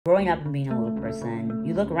growing up and being a little person,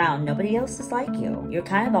 you look around, nobody else is like you. You're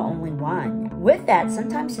kind of the only one. With that,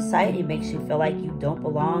 sometimes society makes you feel like you don't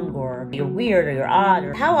belong, or you're weird, or you're odd.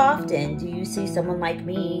 Or how often do you see someone like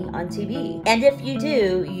me on TV? And if you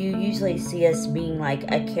do, you usually see us being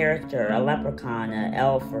like a character, a leprechaun, an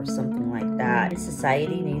elf, or something like that. What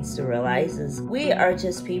society needs to realize is we are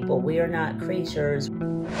just people. We are not creatures.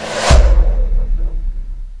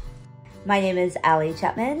 My name is Ali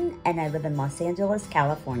Chapman, and I live in Los Angeles,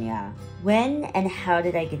 California. When and how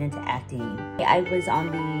did I get into acting? I was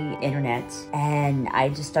on the internet and I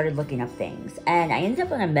just started looking up things, and I ended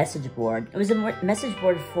up on a message board. It was a message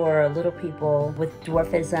board for little people with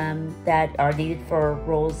dwarfism that are needed for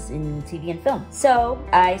roles in TV and film. So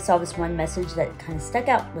I saw this one message that kind of stuck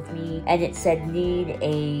out with me, and it said need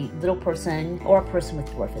a little person or a person with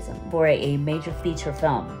dwarfism for a major feature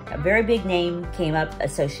film. A very big name came up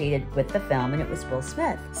associated with the film, and it was Willow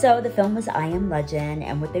Smith. So the film was I Am Legend,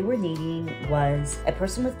 and what they were needing was a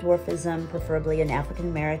person with dwarfism, preferably an African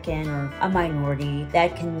American or a minority,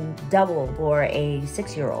 that can double for a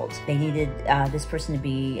 6-year-old. They needed this person to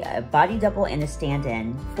be a body double and a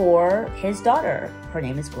stand-in for his daughter. Her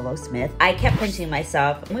name is Willow Smith. I kept pinching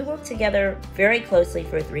myself, and we worked together very closely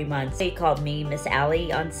for 3 months. He called me Miss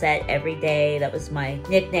Allie on set every day. That was my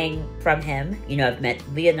nickname from him. You know, I've met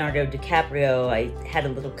Leonardo DiCaprio. I had a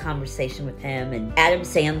little conversation with him, and Adam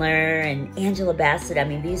Sandler and Angela Bassett. I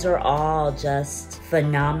mean, these are all just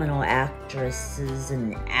phenomenal actresses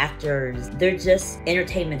and actors. They're just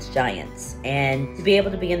entertainment's giants, and to be able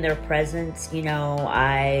to be in their presence, you know,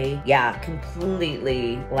 I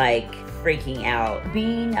completely like freaking out.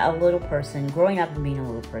 Being a little person, growing up and being a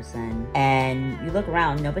little person, and you look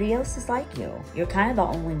around, nobody else is like you. You're kind of the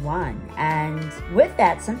only one. And with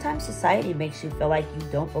that, sometimes society makes you feel like you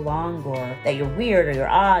don't belong, or that you're weird, or you're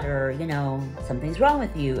odd, or, you know, something's wrong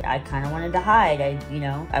with you. I kind of wanted to hide.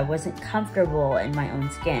 I wasn't comfortable in my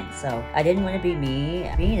own skin, so I didn't want to be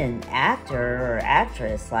me. Being an actor or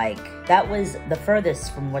actress, like, that was the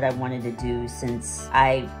furthest from what I wanted to do, since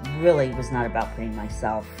I really was not about putting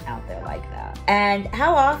myself out there like that. And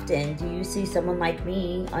how often do you see someone like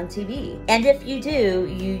me on TV? And if you do,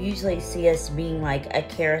 you usually see us being like a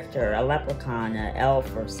character, a leprechaun, an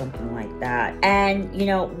elf, or something like that. And you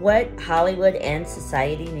know what Hollywood and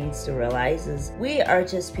society needs to realize is we are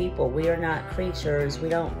just people. We are not creatures. We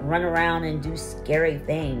don't run around and do scary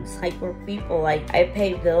things. Like, we're people. Like, I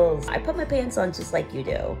pay bills. I put my pants on just like you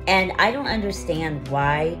do. And I don't understand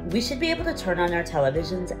why we should be able to turn on our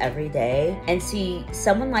televisions every day and see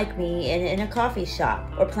someone like me in a coffee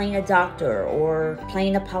shop, or playing a doctor, or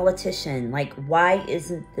playing a politician. Like, why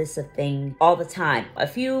isn't this a thing all the time? A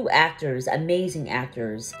few actors, amazing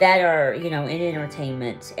actors that are, you know, in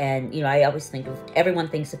entertainment, and, you know, I always think of, everyone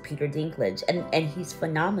thinks of Peter Dinklage, and he's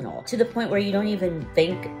phenomenal, to the point where you don't even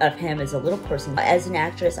think of him as a little person. As an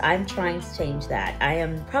actress, I'm trying to change that. I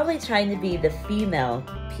am probably trying to be the female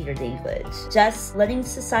Peter Dinklage, just letting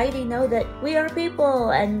society know that we are people,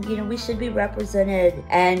 and, you know, we should be represented,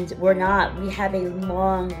 and we're not. We have a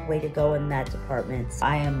long way to go in that department.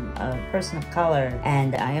 I am a person of color,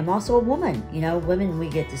 and I am also a woman. You know, women, we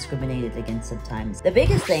get discriminated against sometimes. The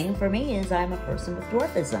biggest thing for me is I'm a person with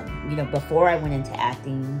dwarfism. You know, before I went into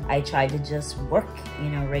acting, I tried to just work, you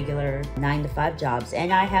know, regular 9-to-5 jobs,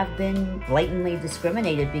 and I have been blatantly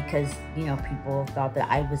discriminated because, you know, people thought that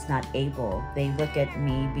I was not able. They look at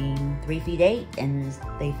me being 3'8", and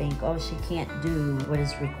they think, oh, she can't do what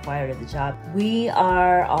is required of the job. We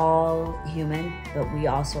are all human, but we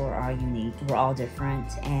also are unique. We're all different,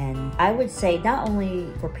 and I would say not only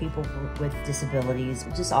for people with disabilities,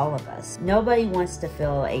 just all of us. Nobody wants to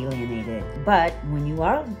feel alienated, but when you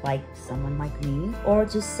are like someone like me, or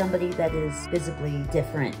just somebody that is visibly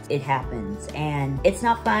different, it happens, and it's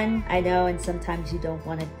not fun, I know, and sometimes you don't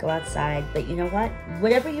want to go outside, but you know what?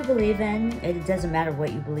 Whatever you believe in, it doesn't matter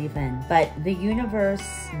what you believe in, but the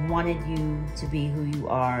universe wanted you to be who you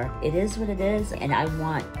are. It is what it is, and I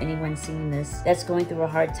want anyone seeing this that's going through a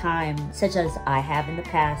hard time, such as I have in the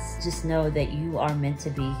past, just know that you are meant to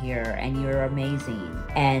be here, and you're amazing,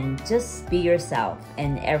 and just be yourself,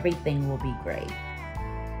 and everything will be great.